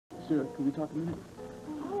Sister, can we talk a minute?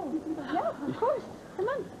 Oh, yeah, of course. Come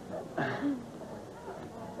on.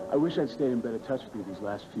 I wish I'd stayed in better touch with you these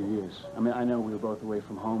last few years. I mean, I know we were both away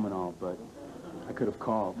from home and all, but I could have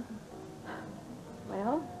called.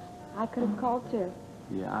 Well, I could have called too.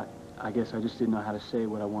 Yeah, I guess I just didn't know how to say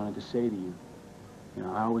what I wanted to say to you. You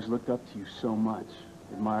know, I always looked up to you so much.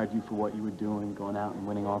 Admired you for what you were doing, going out and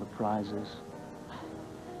winning all the prizes.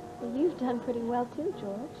 Well, you've done pretty well too,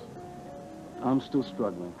 George. I'm still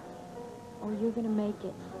struggling. Oh, you're gonna make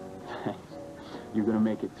it. Thanks. You're gonna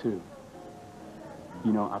make it too.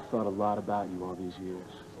 You know, I've thought a lot about you all these years.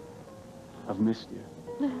 I've missed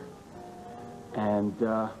you. And,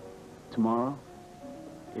 tomorrow,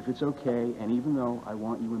 if it's okay, and even though I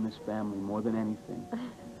want you in this family more than anything,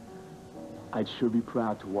 I'd sure be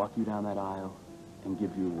proud to walk you down that aisle and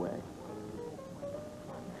give you away.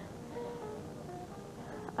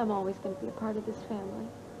 I'm always going to be a part of this family.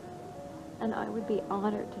 And I would be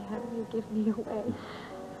honored to have you give me away.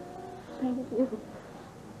 Thank you.